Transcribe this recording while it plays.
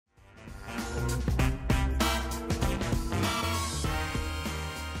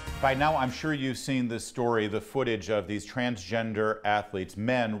By now, I'm sure you've seen this story, the footage of these transgender athletes,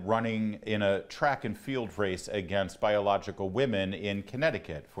 men running in a track and field race against biological women in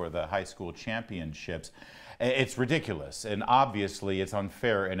Connecticut for the high school championships. It's ridiculous, and obviously it's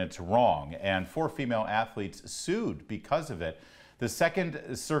unfair and it's wrong. And 4 female athletes sued because of it. The Second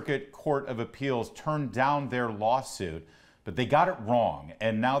Circuit Court of Appeals turned down their lawsuit, but they got it wrong.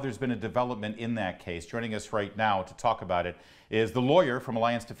 And now there's been a development in that case. Joining us right now to talk about it is the lawyer from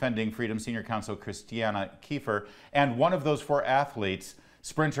Alliance Defending Freedom, Senior Counsel Christiana Kiefer, and one of those 4 athletes,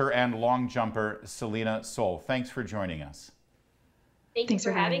 sprinter and long jumper Selina Soule. Thanks for joining us. Thanks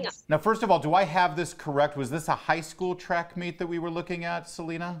for having us. Now, first of all, do I have this correct? Was this a high school track meet that we were looking at,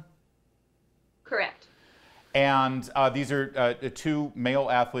 Selina? Correct. And these are 2 male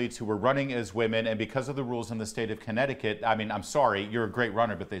athletes who were running as women, and because of the rules in the state of Connecticut, I mean, I'm sorry, you're a great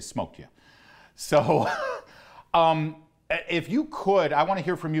runner, but they smoked you. So if you could, I want to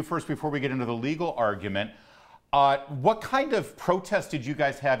hear from you first before we get into the legal argument. What kind of protest did you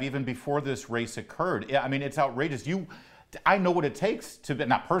guys have even before this race occurred? I mean, it's outrageous. I know what it takes to,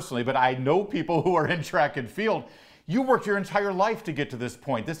 not personally, but I know people who are in track and field. You worked your entire life to get to this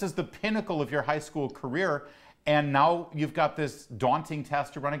point. This is the pinnacle of your high school career, and now you've got this daunting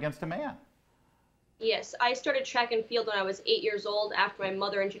task to run against a man. Yes, I started track and field when I was 8 years old after my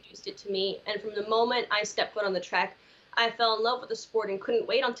mother introduced it to me, and from the moment I stepped foot on the track, I fell in love with the sport and couldn't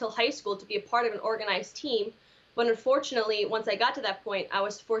wait until high school to be a part of an organized team. But unfortunately, once I got to that point, I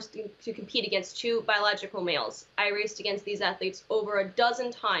was forced to compete against 2 biological males. I raced against these athletes over a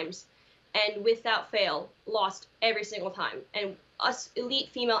dozen times, and without fail, lost every single time. And us elite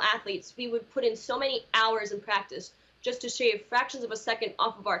female athletes, we would put in so many hours in practice just to shave fractions of a second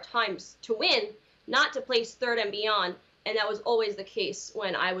off of our times to win, not to place 3rd and beyond. And that was always the case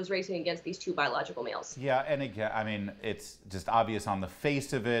when I was racing against these 2 biological males. Yeah, and again, I mean, it's just obvious on the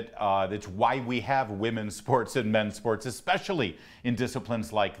face of it. It's why we have women's sports and men's sports, especially in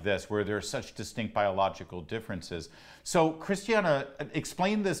disciplines like this, where there are such distinct biological differences. So, Christiana,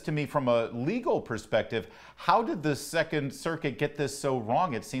 explain this to me from a legal perspective. How did the Second Circuit get this so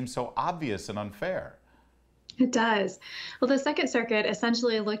wrong? It seems so obvious and unfair. It does. Well, the Second Circuit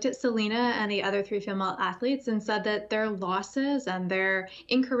essentially looked at Selina and the other 3 female athletes and said that their losses and their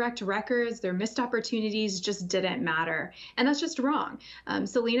incorrect records, their missed opportunities just didn't matter. And that's just wrong.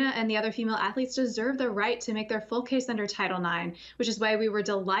 Selina and the other female athletes deserve the right to make their full case under Title IX, which is why we were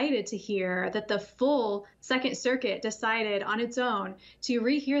delighted to hear that the full Second Circuit decided on its own to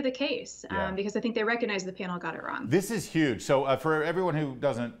rehear the case, because I think they recognize the panel got it wrong. This is huge. So for everyone who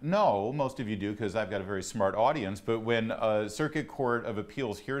doesn't know, most of you do because I've got a very smart audience, but when a Circuit Court of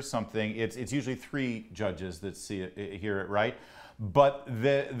Appeals hears something, it's usually 3 judges that hear it, right? But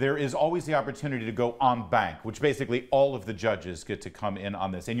there is always the opportunity to go en banc, which basically all of the judges get to come in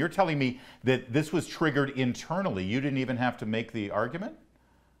on this. And you're telling me that this was triggered internally. You didn't even have to make the argument?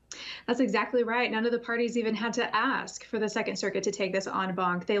 That's exactly right. None of the parties even had to ask for the Second Circuit to take this en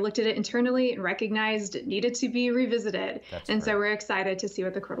banc. They looked at it internally and recognized it needed to be revisited. So we're excited to see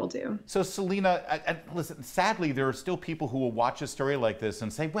what the court will do. So, Selina, listen, sadly, there are still people who will watch a story like this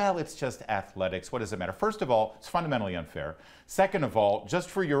and say, well, it's just athletics. What does it matter? First of all, it's fundamentally unfair. Second of all, just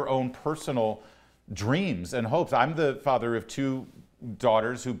for your own personal dreams and hopes. I'm the father of 2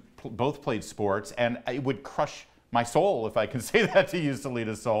 daughters who both played sports, and it would crush my soul, if I can say that to you,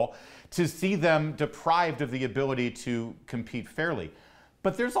 Selina Soule, to see them deprived of the ability to compete fairly.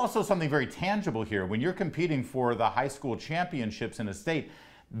 But there's also something very tangible here. When you're competing for the high school championships in a state,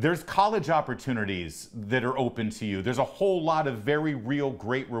 there's college opportunities that are open to you. There's a whole lot of very real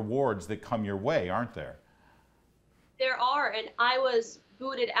great rewards that come your way, aren't there? There are, and I was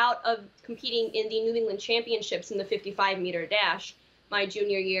booted out of competing in the New England Championships in the 55-meter dash. My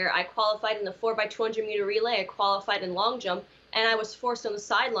junior year, I qualified in the 4x200 meter relay, I qualified in long jump, and I was forced on the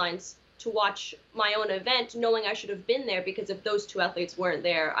sidelines to watch my own event, knowing I should have been there because if those 2 athletes weren't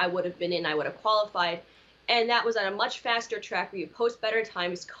there, I would have been in, I would have qualified. And that was at a much faster track where you post better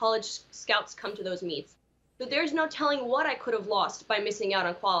times, college scouts come to those meets. So there's no telling what I could have lost by missing out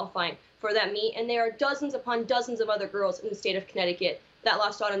on qualifying for that meet, and there are dozens upon dozens of other girls in the state of Connecticut that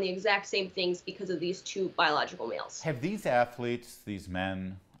lost out on the exact same things because of these 2 biological males. Have these athletes, these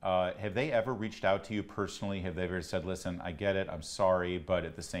men, have they ever reached out to you personally? Have they ever said, listen, I get it, I'm sorry, but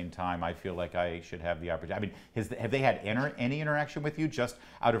at the same time, I feel like I should have the opportunity? I mean, have they had any interaction with you just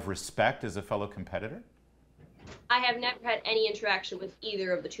out of respect as a fellow competitor? I have never had any interaction with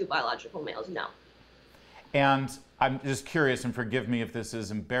either of the 2 biological males, no. And I'm just curious, and forgive me if this is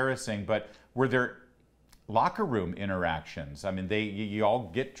embarrassing, but were there locker room interactions? I mean, you all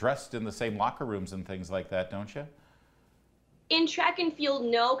get dressed in the same locker rooms and things like that, don't you? In track and field,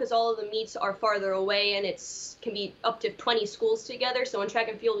 no, because all of the meets are farther away and can be up to 20 schools together. So in track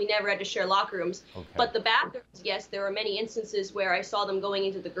and field, we never had to share locker rooms. Okay. But the bathrooms, yes, there were many instances where I saw them going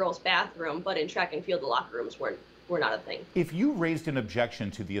into the girls' bathroom, but in track and field, the locker rooms were not a thing. If you raised an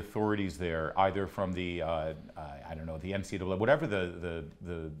objection to the authorities there, either from the, I don't know, the NCAA, whatever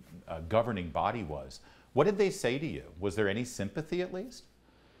the governing body was, what did they say to you? Was there any sympathy at least?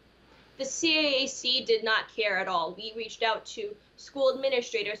 The CAAC did not care at all. We reached out to school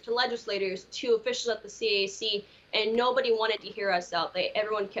administrators, to legislators, to officials at the CAAC, and nobody wanted to hear us out.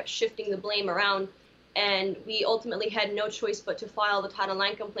 Everyone kept shifting the blame around, and we ultimately had no choice but to file the Title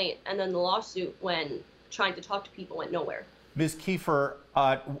IX complaint, and then the lawsuit, when trying to talk to people, went nowhere. Ms. Kiefer,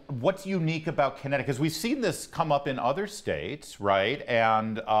 what's unique about Connecticut? Because we've seen this come up in other states, right?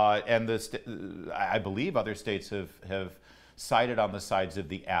 And I believe other states have sided on the sides of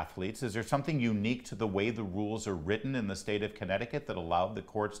the athletes. Is there something unique to the way the rules are written in the state of Connecticut that allowed the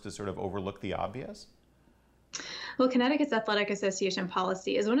courts to sort of overlook the obvious? Well, Connecticut's athletic association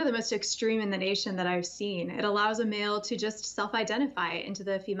policy is one of the most extreme in the nation that I've seen. It allows a male to just self-identify into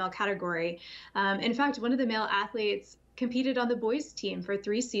the female category. In fact, one of the male athletes competed on the boys team for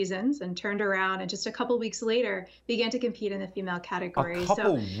 3 seasons and turned around and just a couple weeks later began to compete in the female category. A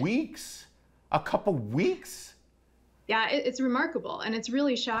couple weeks? A couple weeks? Yeah, it's remarkable and it's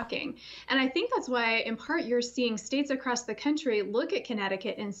really shocking. And I think that's why, in part, you're seeing states across the country look at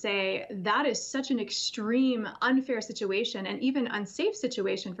Connecticut and say that is such an extreme, unfair situation and even unsafe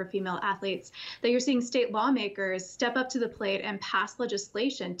situation for female athletes that you're seeing state lawmakers step up to the plate and pass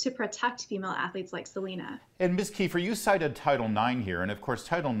legislation to protect female athletes like Selina. And Ms. Kiefer, you cited Title IX here, and of course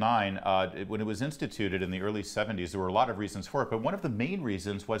Title IX, when it was instituted in the early 70s, there were a lot of reasons for it, but one of the main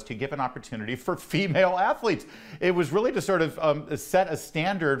reasons was to give an opportunity for female athletes. It was really to sort of set a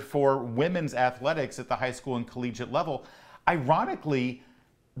standard for women's athletics at the high school and collegiate level. Ironically,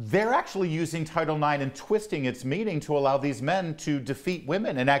 they're actually using Title IX and twisting its meaning to allow these men to defeat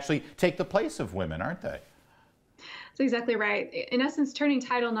women and actually take the place of women, aren't they? That's exactly right. In essence, turning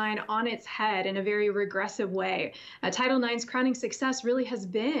Title IX on its head in a very regressive way. Title IX's crowning success really has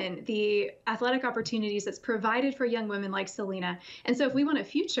been the athletic opportunities that's provided for young women like Selina. And so if we want a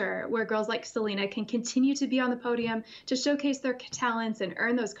future where girls like Selina can continue to be on the podium to showcase their talents and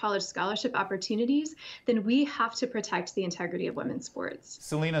earn those college scholarship opportunities, then we have to protect the integrity of women's sports.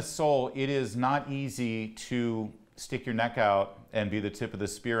 Selina Soule, it is not easy to stick your neck out and be the tip of the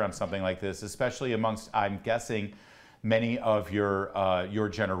spear on something like this, especially amongst, I'm guessing, many of your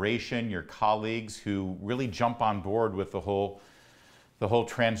generation, your colleagues who really jump on board with the whole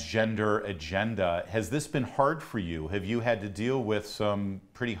transgender agenda. Has this been hard for you? Have you had to deal with some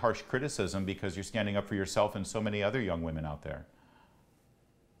pretty harsh criticism because you're standing up for yourself and so many other young women out there?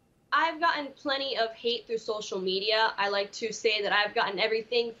 I've gotten plenty of hate through social media. I like to say that I've gotten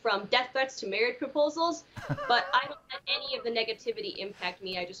everything from death threats to marriage proposals, but I don't let any of the negativity impact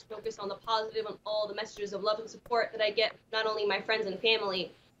me. I just focus on the positive and all the messages of love and support that I get not only my friends and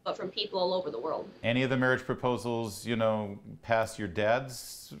family, but from people all over the world. Any of the marriage proposals, you know, pass your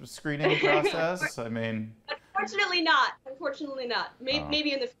dad's screening process? I mean... Unfortunately not. Unfortunately not.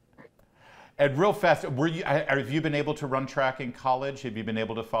 Maybe in the future. And real fast, have you been able to run track in college? Have you been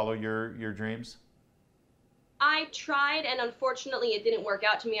able to follow your dreams? I tried, and unfortunately it didn't work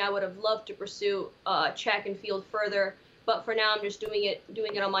out to me. I would have loved to pursue track and field further, but for now I'm just doing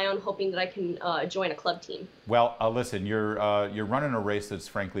it on my own, hoping that I can join a club team. Well, listen, you're running a race that's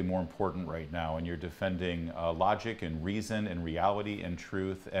frankly more important right now, and you're defending logic and reason and reality and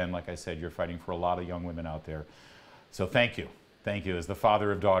truth, and like I said, you're fighting for a lot of young women out there. So thank you. Thank you. As the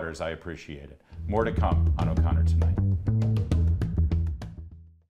father of daughters, I appreciate it. More to come on O'Connor Tonight.